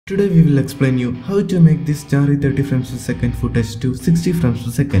Today we will explain you how to make this jarry 30 frames per second footage to 60 frames per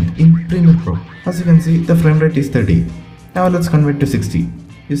second in Premiere Pro. As you can see, the frame rate is 30. Now let's convert to 60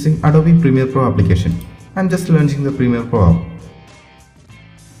 using Adobe Premiere Pro application. I'm just launching the Premiere Pro app.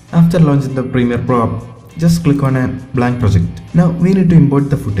 After launching the Premiere Pro app, just click on a blank project. Now we need to import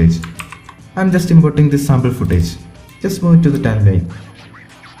the footage. I'm just importing this sample footage. Just move it to the timeline.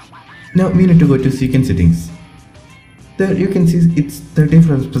 Now we need to go to sequence settings. There you can see it's 30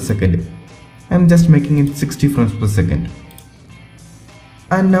 frames per second. I'm just making it 60 frames per second.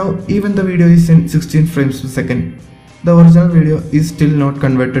 And now even the video is in 16 frames per second. The original video is still not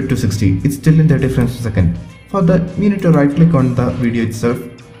converted to 60. It's still in 30 frames per second. For that, we need to right click on the video itself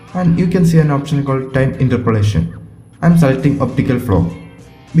and you can see an option called time interpolation. I'm selecting optical flow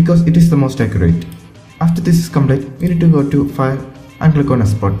because it is the most accurate. After this is complete, we need to go to file and click on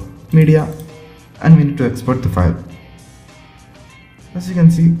export media and we need to export the file. As you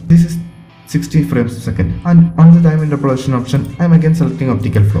can see, this is 60 frames per second, and on the time interpolation option, I am again selecting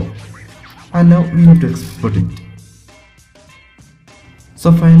optical flow. And now we need to export it.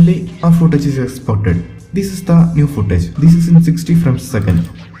 So finally, our footage is exported. This is the new footage. This is in 60 frames per second.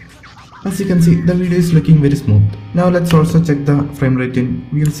 As you can see, the video is looking very smooth. Now let's also check the frame rate in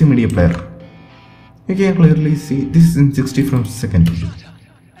VLC media player. You can clearly see this is in 60 frames per second.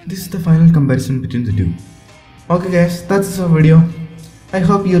 This is the final comparison between the two. Okay guys, that's our video. I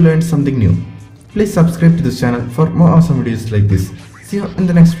hope you learned something new. Please subscribe to this channel for more awesome videos like this. See you in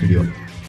the next video.